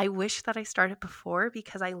I wish that I started before,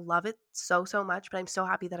 because I love it so much, but I'm so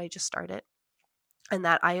happy that I just started. and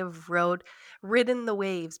that I have ridden the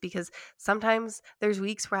waves, because sometimes there's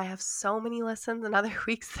weeks where I have so many listens and other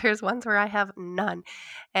weeks there's ones where I have none.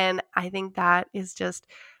 And I think that is just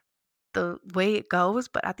the way it goes.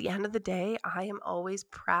 But at the end of the day, I am always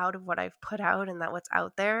proud of what I've put out and that what's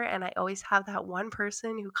out there. And I always have that one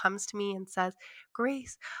person who comes to me and says,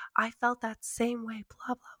 Grace, I felt that same way,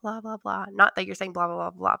 blah, blah, blah, blah, blah. Not that you're saying blah, blah,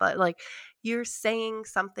 blah, blah, but like you're saying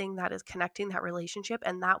something that is connecting that relationship.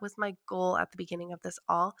 And that was my goal at the beginning of this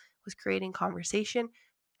all, was creating conversation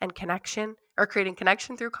and connection, or creating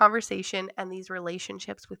connection through conversation and these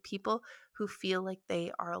relationships with people who feel like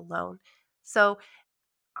they are alone. So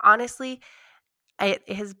honestly, it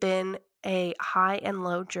has been a high and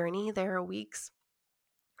low journey. There are weeks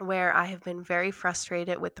where I have been very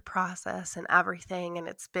frustrated with the process and everything, and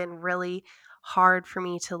it's been really hard for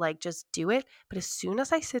me to like just do it. But as soon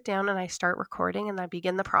as I sit down and I start recording and I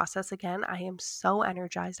begin the process again, I am so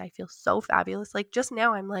energized. I feel so fabulous. Like just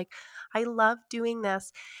now, I'm like, I love doing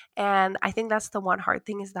this. And I think that's the one hard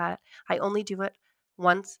thing, is that I only do it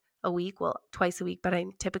once a week, well, twice a week, but I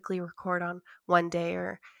typically record on one day,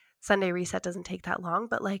 or Sunday reset doesn't take that long.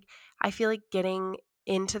 But like, I feel like getting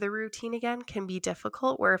into the routine again can be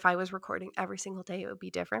difficult, where if I was recording every single day, it would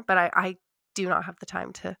be different. But I do not have the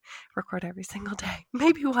time to record every single day.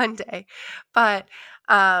 Maybe one day. But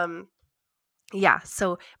yeah,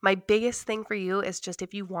 so my biggest thing for you is just,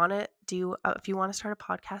 if you want to start a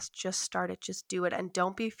podcast, just start it, just do it. And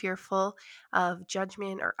don't be fearful of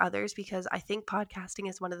judgment or others, because I think podcasting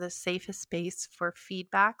is one of the safest space for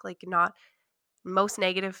feedback. Like, not most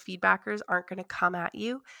negative feedbackers aren't going to come at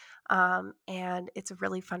you. And it's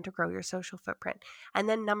really fun to grow your social footprint. And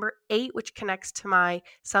then number 8, which connects to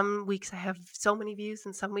some weeks I have so many views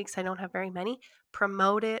and some weeks I don't have very many,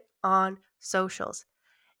 promote it on socials.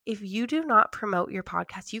 If you do not promote your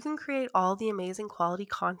podcast, you can create all the amazing quality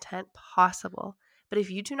content possible. But if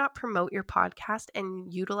you do not promote your podcast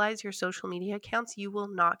and utilize your social media accounts, you will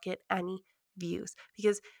not get any views,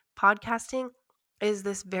 because podcasting is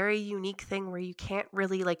this very unique thing where you can't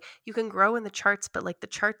really, like, you can grow in the charts, but like the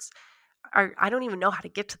charts are, I don't even know how to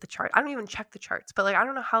get to the chart. I don't even check the charts, but like, I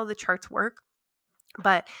don't know how the charts work.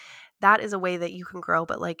 But that is a way that you can grow.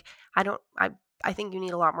 But like, I think you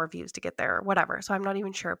need a lot more views to get there, or whatever. So I'm not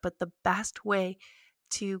even sure. But the best way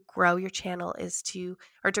to grow your channel to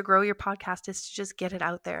grow your podcast is to just get it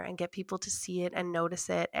out there and get people to see it and notice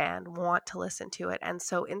it and want to listen to it. And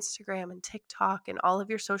so Instagram and TikTok and all of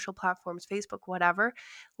your social platforms, Facebook, whatever,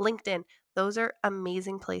 LinkedIn, those are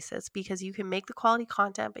amazing places, because you can make the quality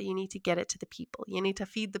content, but you need to get it to the people. You need to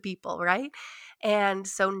feed the people, right? And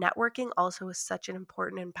so networking also is such an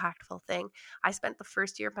important, impactful thing. I spent the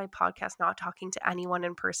first year of my podcast not talking to anyone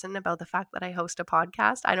in person about the fact that I host a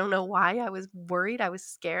podcast. I don't know why. I was worried. I was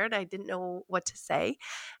scared. I didn't know what to say.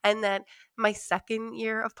 And then my second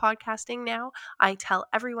year of podcasting now, I tell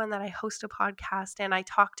everyone that I host a podcast, and I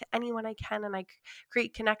talk to anyone I can, and I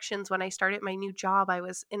create connections. When I started my new job, I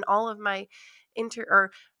was in all of my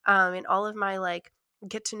in all of my like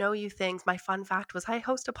get to know you things. My fun fact was I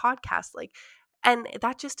host a podcast. Like, and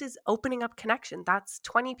that just is opening up connection. That's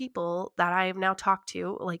 20 people that I have now talked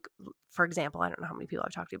to. Like, for example, I don't know how many people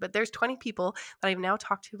I've talked to, but there's 20 people that I've now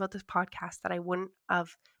talked to about this podcast that I wouldn't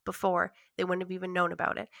have before. They wouldn't have even known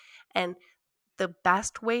about it. And the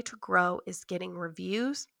best way to grow is getting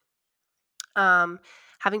reviews, having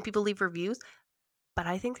people leave reviews. But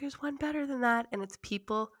I think there's one better than that, and it's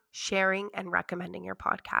people sharing and recommending your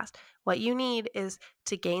podcast. What you need is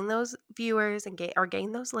to gain those viewers and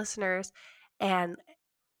gain those listeners, and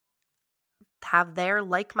have their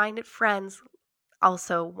like-minded friends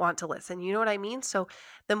also want to listen. You know what I mean? So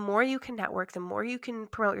the more you can network, the more you can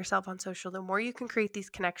promote yourself on social, the more you can create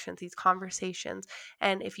these connections, these conversations.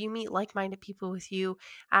 And if you meet like-minded people with you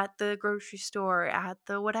at the grocery store, at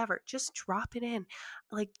the whatever, just drop it in.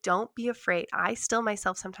 Like, don't be afraid. I still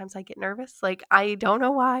myself, sometimes I get nervous. Like, I don't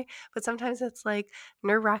know why, but sometimes it's like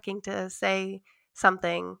nerve-wracking to say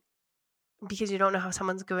something, because you don't know how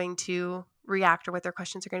someone's going to react or what their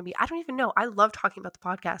questions are going to be. I don't even know. I love talking about the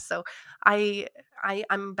podcast. So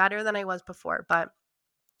I'm better than I was before, but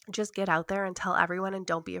just get out there and tell everyone, and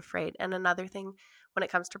don't be afraid. And another thing when it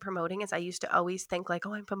comes to promoting is, I used to always think like,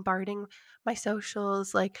 oh, I'm bombarding my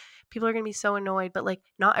socials. Like, people are going to be so annoyed, but like,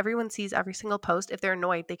 not everyone sees every single post. If they're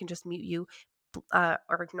annoyed, they can just mute you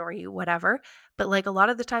or ignore you, whatever. But like, a lot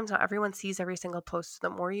of the times, not everyone sees every single post. So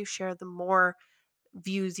the more you share, the more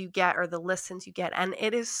views you get, or the listens you get. And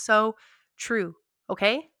it is so true.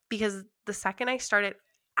 Okay. Because the second I started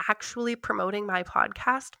actually promoting my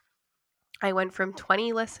podcast, I went from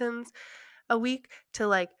 20 listens a week to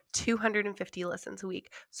like 250 listens a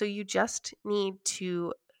week. So you just need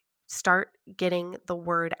to start getting the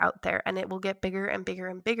word out there, and it will get bigger and bigger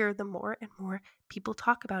and bigger the more and more people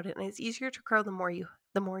talk about it. And it's easier to grow the more you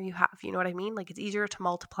have. You know what I mean? Like, it's easier to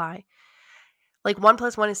multiply. Like 1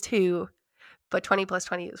 + 1 is 2, but 20 +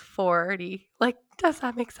 20 is 40. Like, does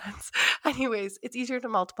that make sense? Anyways, it's easier to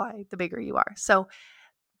multiply the bigger you are. So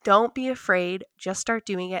don't be afraid. Just start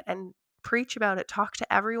doing it and preach about it. Talk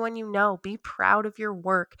to everyone you know. Be proud of your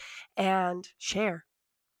work and share,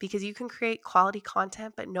 because you can create quality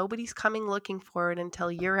content, but nobody's coming looking for it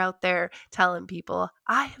until you're out there telling people,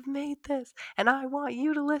 I have made this and I want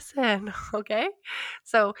you to listen. Okay?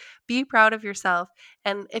 So be proud of yourself.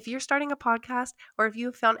 And if you're starting a podcast, or if you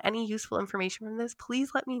have found any useful information from this, please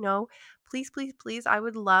let me know. Please, please, please. I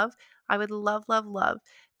would love, love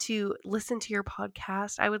to listen to your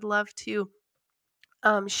podcast. I would love to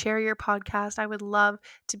share your podcast. I would love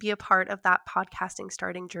to be a part of that podcasting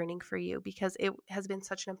starting journey for you, because it has been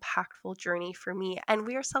such an impactful journey for me. And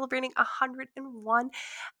we are celebrating 101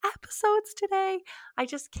 episodes today. I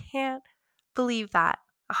just can't believe that.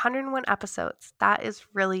 101 episodes. That is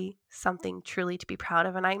really something truly to be proud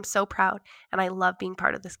of. And I am so proud, and I love being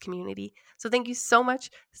part of this community. So thank you so much,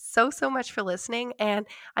 so much for listening. And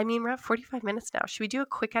I mean, we're at 45 minutes now. Should we do a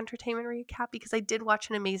quick entertainment recap? Because I did watch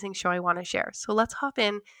an amazing show I want to share. So let's hop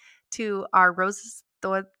in to our roses,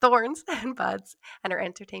 thorns, and buds, and our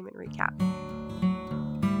entertainment recap.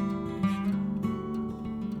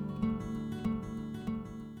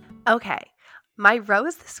 Okay, my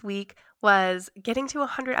rose this week was getting to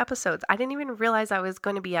 100 episodes. I didn't even realize I was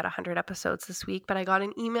going to be at 100 episodes this week, but I got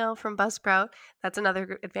an email from Buzzsprout. That's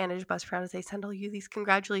another advantage of Buzzsprout, is they send all you these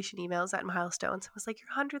congratulation emails at milestones. It was like,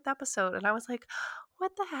 your 100th episode. And I was like,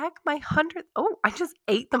 what the heck? My 100th? Oh, I just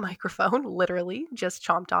ate the microphone, literally just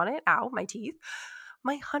chomped on it. Ow, my teeth.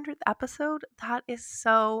 My 100th episode. That is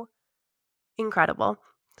so incredible.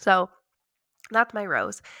 So that's my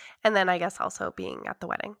rose. And then I guess also being at the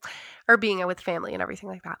wedding, or being with family and everything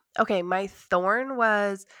like that. Okay, my thorn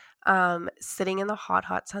was sitting in the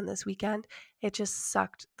hot sun this weekend. It just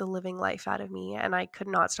sucked the living life out of me, and I could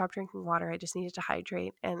not stop drinking water. I just needed to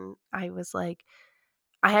hydrate. And I was like,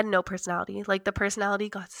 I had no personality. Like, the personality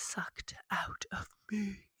got sucked out of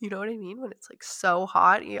me. You know what I mean? When it's like so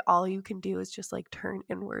hot, all you can do is just like turn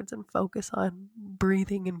inwards and focus on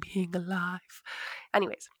breathing and being alive.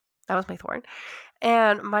 Anyways, that was my thorn.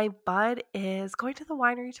 And my bud is going to the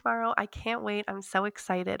winery tomorrow. I can't wait. I'm so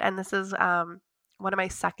excited. And this is one of my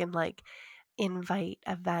second like invite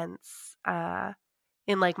events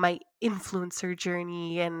in like my influencer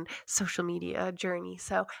journey and social media journey.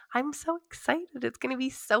 So I'm so excited. It's going to be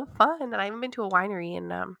so fun. And I haven't been to a winery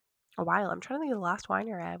in a while. I'm trying to think of the last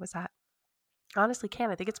winery I was at. Honestly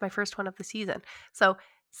can't. I think it's my first one of the season. So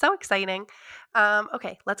exciting.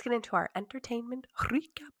 Okay, let's get into our entertainment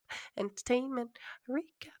recap.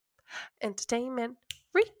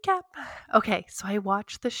 Okay, so I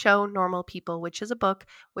watched the show Normal People, which is a book,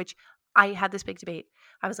 which I had this big debate.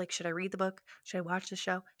 I was like, should I read the book? Should I watch the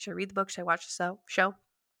show? Should I read the book? Should I watch the show?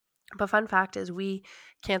 But fun fact is, we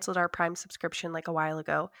canceled our Prime subscription like a while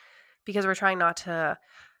ago, because we're trying not to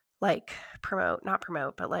like not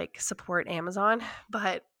promote, but like support Amazon.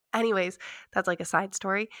 But anyways, that's like a side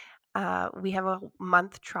story. We have a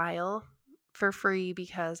month trial for free,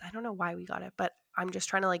 because I don't know why we got it, but I'm just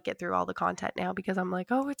trying to like get through all the content now, because I'm like,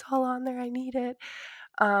 oh, it's all on there. I need it.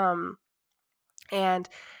 And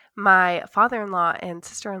my father-in-law and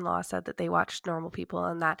sister-in-law said that they watched Normal People,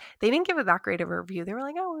 and that they didn't give it that great of a review. They were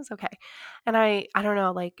like, oh, it was okay. And I don't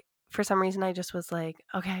know, like, for some reason I just was like,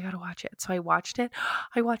 okay, I gotta watch it. So I watched it.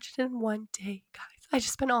 I watched it in one day, guys. I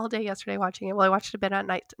just spent all day yesterday watching it. Well, I watched it a bit at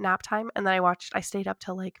night, nap time, and then I stayed up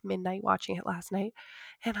till like midnight watching it last night,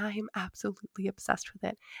 and I am absolutely obsessed with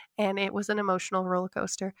it. And it was an emotional roller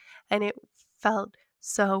coaster, and it felt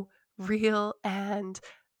so real and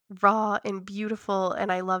raw and beautiful,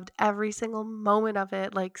 and I loved every single moment of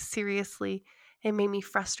it. Like, seriously, it made me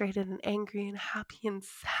frustrated and angry and happy and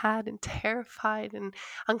sad and terrified and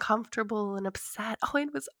uncomfortable and upset.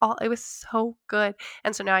 Oh, it was so good.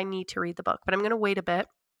 And so now I need to read the book, but I'm going to wait a bit,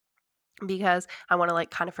 because I want to like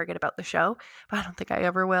kind of forget about the show, but I don't think I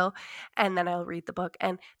ever will. And then I'll read the book.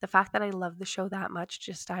 And the fact that I love the show that much,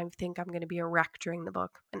 I think I'm going to be a wreck during the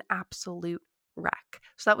book, an absolute wreck.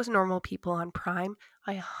 So that was Normal People on Prime.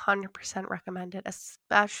 I 100% recommend it,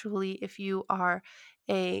 especially if you are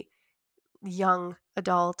a young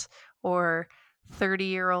adult or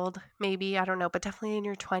 30-year-old, maybe, I don't know, but definitely in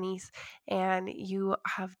your 20s, and you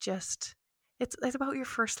have just, it's about your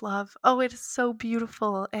first love. Oh, it is so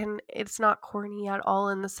beautiful, and it's not corny at all,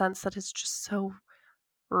 in the sense that it's just so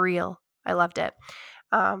real. I loved it.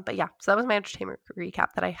 But yeah, so that was my entertainment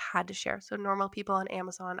recap that I had to share. So Normal People on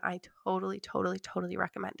Amazon, I totally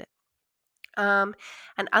recommend it. And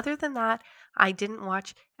other than that, I didn't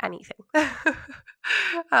watch anything.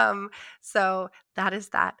 So that is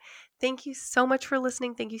that. Thank you so much for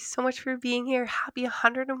listening. Thank you so much for being here. Happy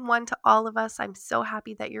 101 to all of us. I'm so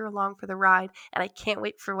happy that you're along for the ride, and I can't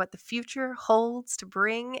wait for what the future holds to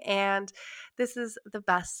bring. And this is the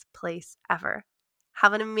best place ever.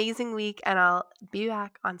 Have an amazing week, and I'll be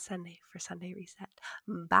back on Sunday for Sunday Reset.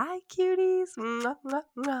 Bye, cuties. Mwah, mwah,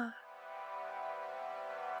 mwah.